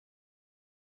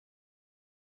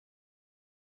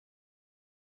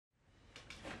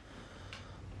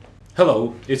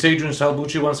Hello, it's Adrian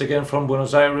Salbucci once again from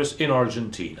Buenos Aires in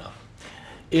Argentina.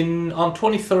 On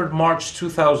 23rd March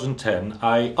 2010,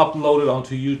 I uploaded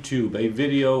onto YouTube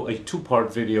a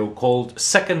two-part video called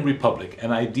Second Republic,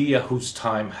 an idea whose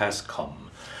time has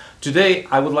come. Today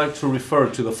I would like to refer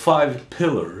to the 5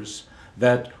 pillars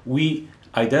that we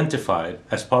identified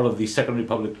as part of the Second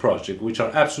Republic project, which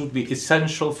are absolutely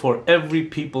essential for every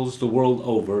peoples the world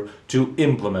over to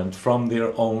implement from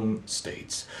their own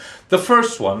states. The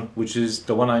first one, which is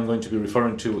the one I'm going to be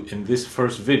referring to in this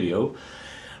first video,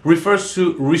 refers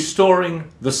to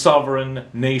restoring the sovereign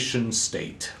nation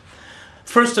state.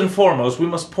 First and foremost, we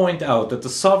must point out that the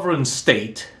sovereign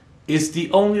state is the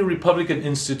only republican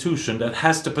institution that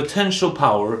has the potential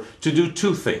power to do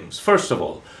two things. First of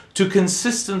all, to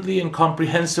consistently and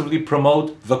comprehensively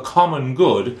promote the common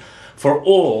good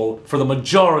for the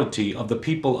majority of the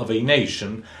people of a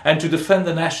nation, and to defend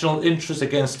the national interest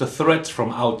against the threats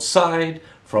from outside,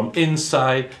 from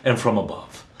inside, and from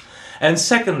above. And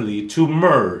secondly, to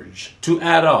merge, to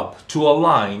add up, to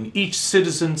align each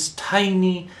citizen's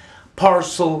tiny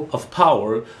parcel of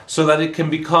power so that it can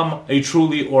become a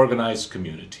truly organized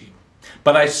community.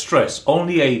 But I stress,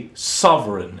 only a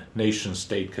sovereign nation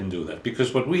state can do that,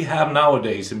 because what we have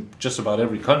nowadays in just about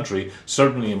every country,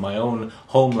 certainly in my own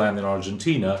homeland in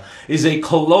Argentina, is a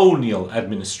colonial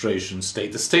administration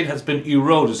state. The state has been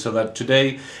eroded so that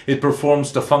today it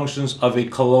performs the functions of a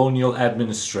colonial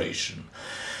administration.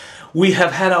 We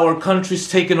have had our countries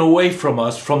taken away from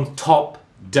us from top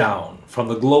down, from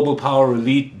the global power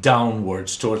elite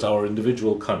downwards towards our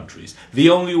individual countries. The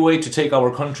only way to take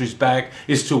our countries back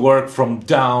is to work from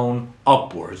down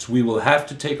upwards. We will have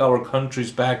to take our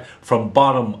countries back from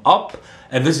bottom up,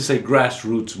 and this is a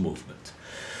grassroots movement.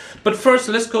 But first,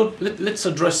 let's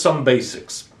address some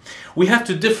basics. We have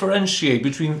to differentiate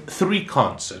between 3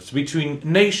 concepts, between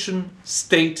nation,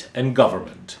 state, and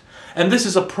government. And this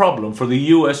is a problem for the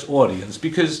US audience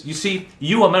because, you see,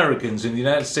 you Americans in the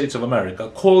United States of America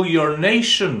call your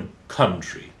nation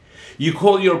country. You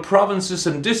call your provinces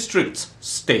and districts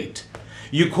state.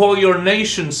 You call your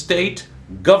nation state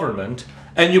government,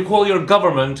 and you call your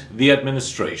government the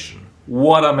administration.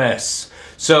 What a mess.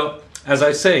 So, as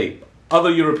I say, other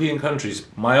European countries,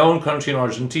 my own country in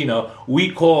Argentina,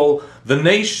 we call the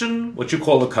nation what you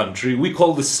call the country, we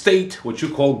call the state what you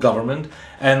call government,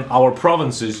 and our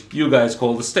provinces you guys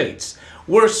call the states.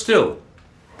 Worse still,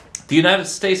 the United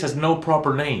States has no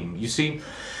proper name. You see,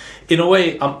 in a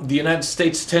way, the United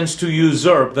States tends to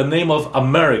usurp the name of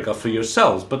America for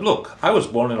yourselves. But look, I was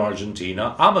born in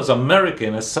Argentina. I'm as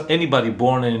American as anybody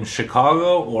born in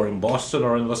Chicago or in Boston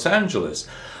or in Los Angeles.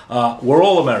 We're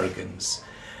all Americans.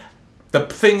 The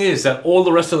thing is that all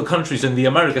the rest of the countries in the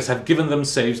Americas have given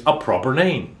themselves a proper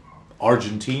name.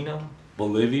 Argentina,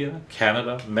 Bolivia,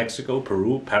 Canada, Mexico,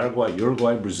 Peru, Paraguay,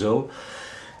 Uruguay, Brazil.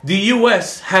 The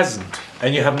US hasn't,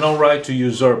 and you have no right to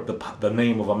usurp the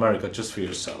name of America just for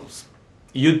yourselves.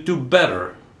 You'd do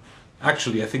better.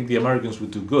 Actually, I think the Americans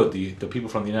would do good, the people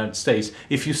from the United States,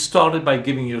 if you started by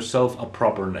giving yourself a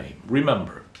proper name.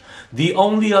 Remember, the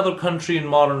only other country in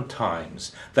modern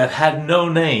times that had no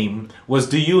name was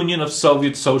the Union of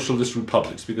Soviet Socialist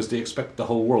Republics, because they expect the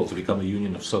whole world to become a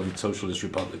Union of Soviet Socialist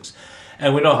Republics.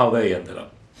 And we know how they ended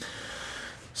up.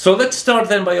 So let's start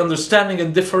then by understanding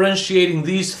and differentiating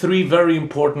these 3 very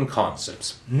important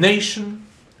concepts: nation,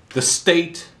 the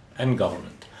state, and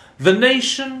government. The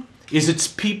nation is its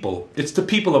people. It's the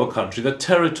people of a country, the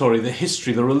territory, the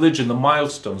history, the religion, the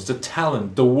milestones, the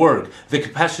talent, the work, the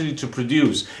capacity to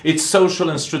produce, its social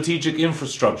and strategic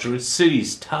infrastructure, its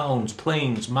cities, towns,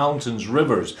 plains, mountains,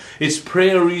 rivers, its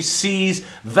prairies, seas,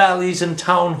 valleys, and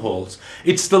town halls.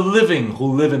 It's the living who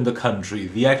live in the country,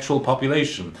 the actual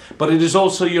population. But it is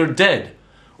also your dead.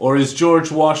 Or is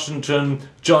George Washington,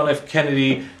 John F.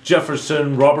 Kennedy,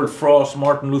 Jefferson, Robert Frost,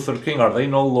 Martin Luther King, are they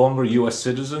no longer U.S.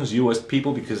 citizens, U.S.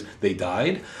 people because they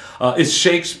died? Is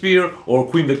Shakespeare or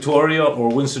Queen Victoria or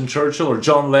Winston Churchill or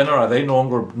John Lennon, are they no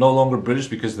longer British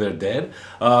because they're dead?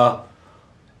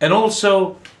 And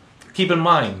also, keep in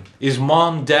mind, is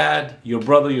mom, dad, your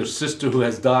brother, your sister who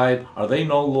has died, are they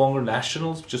no longer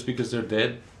nationals just because they're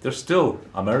dead? They're still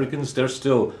Americans, they're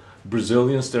still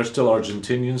Brazilians, they're still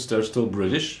Argentinians, they're still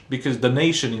British, because the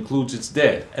nation includes its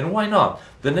dead. And why not?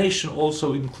 The nation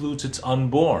also includes its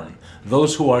unborn,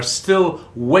 those who are still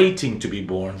waiting to be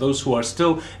born, those who are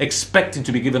still expecting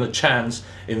to be given a chance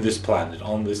in this planet,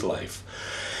 on this life.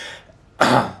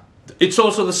 It's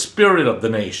also the spirit of the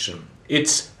nation.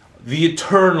 It's the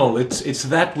eternal. It's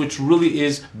that which really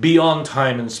is beyond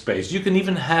time and space. You can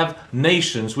even have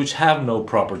nations which have no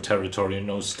proper territory and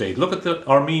no state. Look at the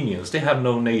Armenians. They have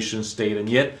no nation state, and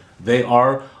yet they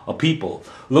are a people.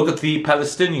 Look at the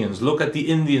Palestinians. Look at the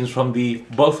Indians from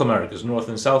both Americas, North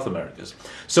and South Americas.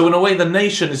 So in a way, the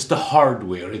nation is the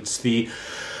hardware. It's the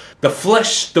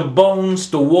flesh, the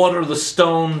bones, the water, the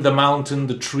stone, the mountain,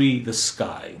 the tree, the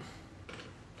sky.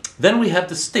 Then we have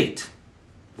the state,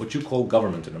 what you call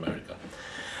government in America.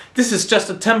 This is just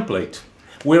a template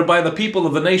whereby the people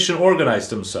of the nation organize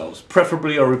themselves,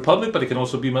 preferably a republic, but it can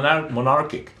also be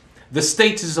monarchic. The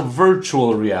state is a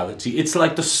virtual reality. It's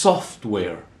like the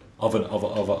software of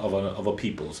a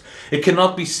people's. It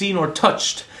cannot be seen or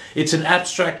touched. It's an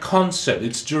abstract concept.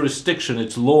 It's jurisdiction,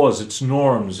 its laws, its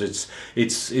norms,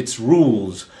 its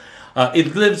rules.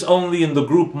 It lives only in the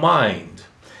group mind.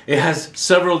 It has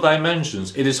several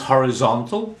dimensions. It is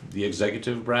horizontal, the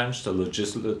executive branch, the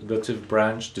legislative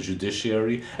branch, the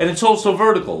judiciary, and it's also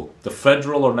vertical, the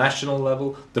federal or national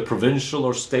level, the provincial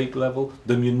or state level,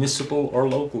 the municipal or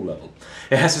local level.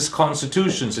 It has its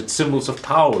constitutions, its symbols of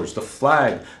powers, the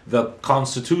flag, the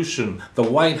constitution, the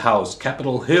White House,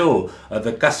 Capitol Hill,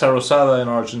 the Casa Rosada in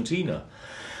Argentina.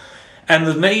 And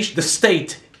the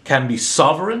state can be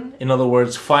sovereign. In other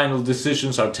words, final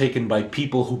decisions are taken by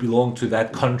people who belong to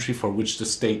that country for which the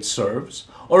state serves.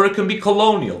 Or it can be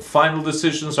colonial. Final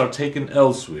decisions are taken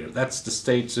elsewhere. That's the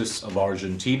status of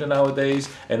Argentina nowadays,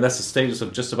 and that's the status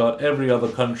of just about every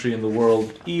other country in the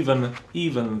world, even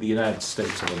the United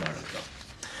States of America.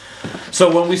 So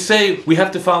when we say we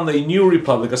have to found a new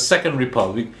republic, a second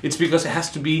republic, it's because it has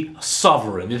to be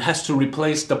sovereign. It has to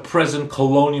replace the present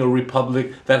colonial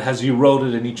republic that has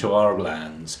eroded in each of our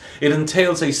lands. It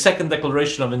entails a second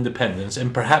declaration of independence,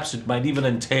 and perhaps it might even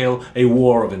entail a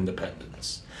war of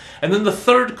independence. And then the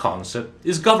third concept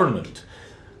is government.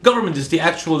 Government is the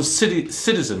actual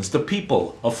citizens, the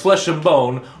people of flesh and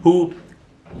bone who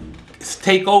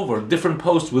take over different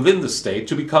posts within the state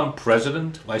to become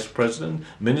president, vice president,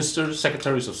 ministers,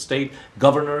 secretaries of state,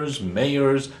 governors,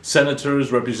 mayors,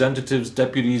 senators, representatives,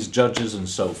 deputies, judges, and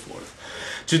so forth.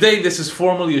 Today, this is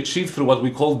formally achieved through what we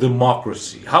call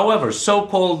democracy. However,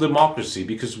 so-called democracy,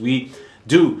 because we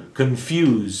do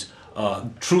confuse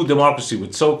true democracy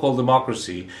with so-called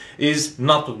democracy, is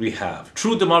not what we have.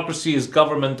 True democracy is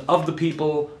government of the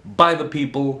people, by the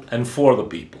people, and for the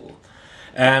people.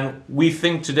 And we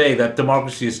think today that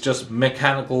democracy is just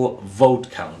mechanical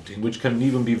vote counting, which can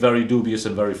even be very dubious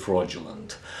and very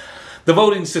fraudulent. The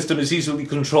voting system is easily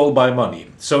controlled by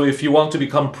money. So if you want to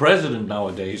become president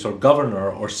nowadays, or governor,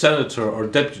 or senator, or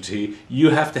deputy, you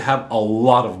have to have a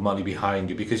lot of money behind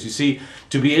you. Because you see,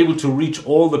 to be able to reach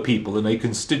all the people in a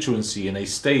constituency, in a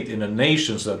state, in a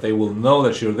nation, so that they will know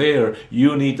that you're there,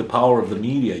 you need the power of the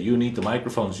media, you need the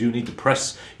microphones, you need the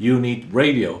press, you need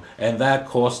radio. And that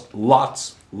costs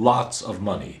lots of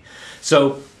money.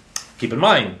 So keep in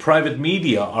mind, private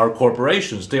media are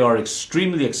corporations. They are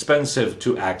extremely expensive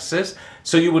to access,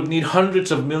 so you would need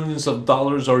hundreds of millions of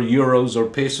dollars or euros or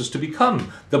pesos to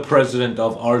become the president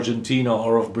of Argentina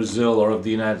or of Brazil or of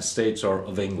the United States or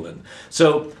of England.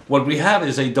 So what we have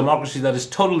is a democracy that is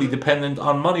totally dependent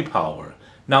on money power.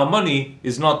 Now, money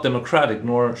is not democratic,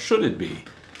 nor should it be.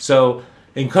 So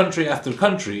in country after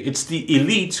country, it's the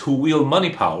elites who wield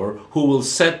money power who will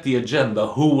set the agenda,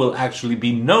 who will actually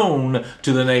be known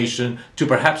to the nation to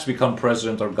perhaps become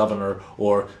president or governor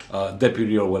or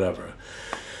deputy or whatever.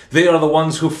 They are the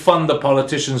ones who fund the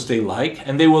politicians they like,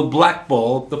 and they will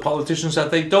blackball the politicians that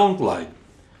they don't like.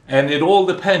 And it all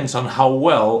depends on how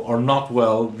well or not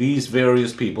well these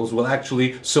various peoples will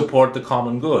actually support the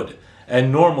common good.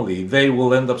 And normally they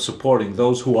will end up supporting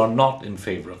those who are not in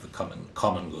favor of the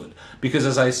common good. Because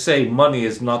as I say, money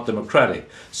is not democratic.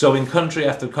 So in country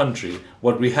after country,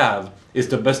 what we have is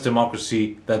the best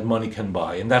democracy that money can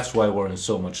buy. And that's why we're in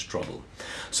so much trouble.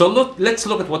 So let's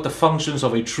look at what the functions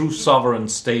of a true sovereign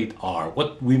state are.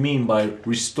 What we mean by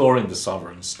restoring the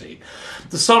sovereign state.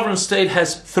 The sovereign state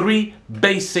has three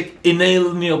basic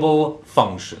inalienable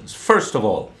functions. First of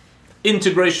all,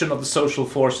 integration of the social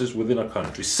forces within a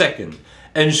country. Second,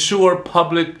 ensure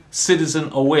public citizen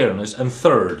awareness. And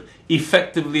third,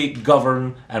 effectively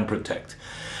govern and protect.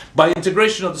 By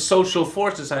integration of the social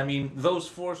forces, I mean those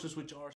forces which are